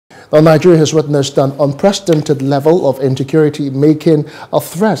Well, Nigeria has witnessed an unprecedented level of insecurity, making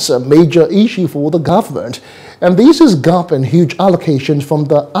threats a major issue for the government. And this is gap in huge allocations from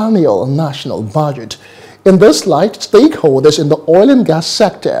the annual national budget. In this light, stakeholders in the oil and gas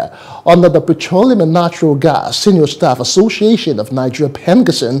sector under the Petroleum and Natural Gas Senior Staff Association of Nigeria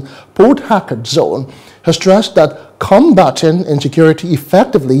Pengassin Port Harcourt Zone has stressed that combating insecurity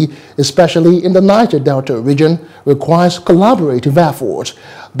effectively, especially in the Niger Delta region, requires collaborative effort.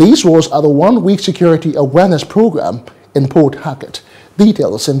 This was at the one-week security awareness program in Port Harcourt.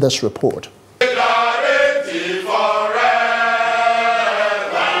 Details in this report.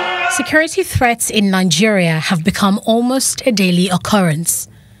 Security threats in Nigeria have become almost a daily occurrence.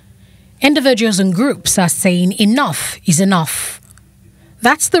 Individuals and groups are saying enough is enough.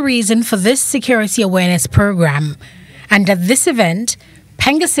 That's the reason for this security awareness program. And at this event,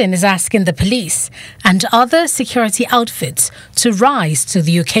 Pengassin is asking the police and other security outfits to rise to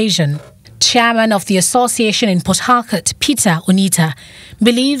the occasion. Chairman of the association in Port Harcourt, Peter Onita,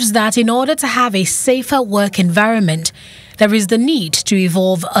 believes that in order to have a safer work environment, there is the need to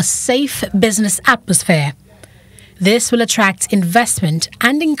evolve a safe business atmosphere. This will attract investment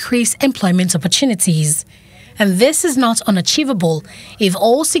and increase employment opportunities. And this is not unachievable if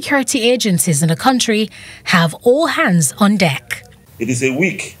all security agencies in the country have all hands on deck. It is a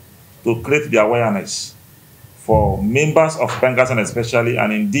week to create the awareness for members of Pengassin especially,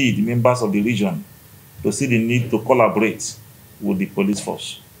 and indeed members of the region, to see the need to collaborate with the police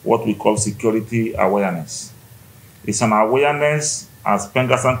force, what we call security awareness. It's an awareness as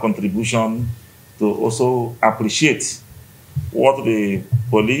Pengassin contribution to also appreciate what the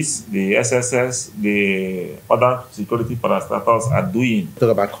police, the SSS, the other security parastatals are doing.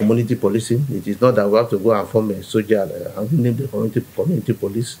 Talk about community policing. It is not that we have to go and form a social and name the community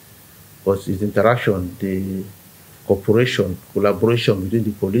police, but it's interaction, the cooperation, collaboration between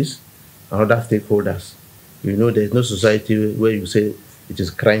the police and other stakeholders. You know, there's no society where you say it is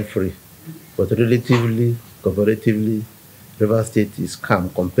crime-free, but relatively, comparatively, River State is calm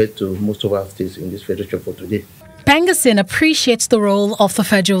compared to most of our states in this federation for today. Pengassin appreciates the role of the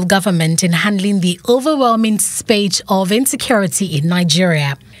federal government in handling the overwhelming spate of insecurity in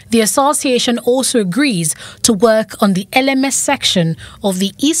Nigeria. The association also agrees to work on the LMS section of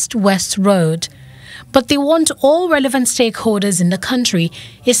the East-West Road. But they want all relevant stakeholders in the country,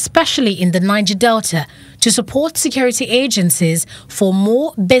 especially in the Niger Delta, to support security agencies for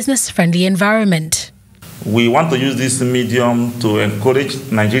more business-friendly environment. We want to use this medium to encourage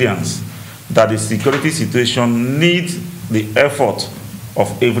Nigerians that the security situation needs the effort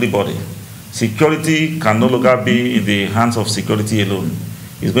of everybody. Security can no longer be in the hands of security alone.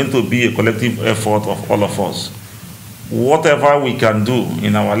 It's going to be a collective effort of all of us. Whatever we can do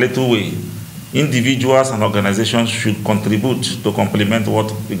in our little way, individuals and organizations should contribute to complement what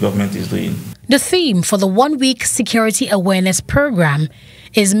the government is doing. The theme for the one-week security awareness program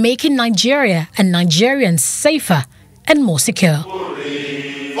is making Nigeria and Nigerians safer and more secure.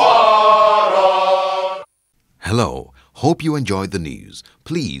 Hello, hope you enjoyed the news.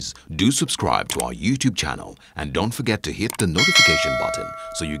 Please do subscribe to our YouTube channel and don't forget to hit the notification button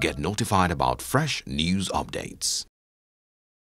so you get notified about fresh news updates.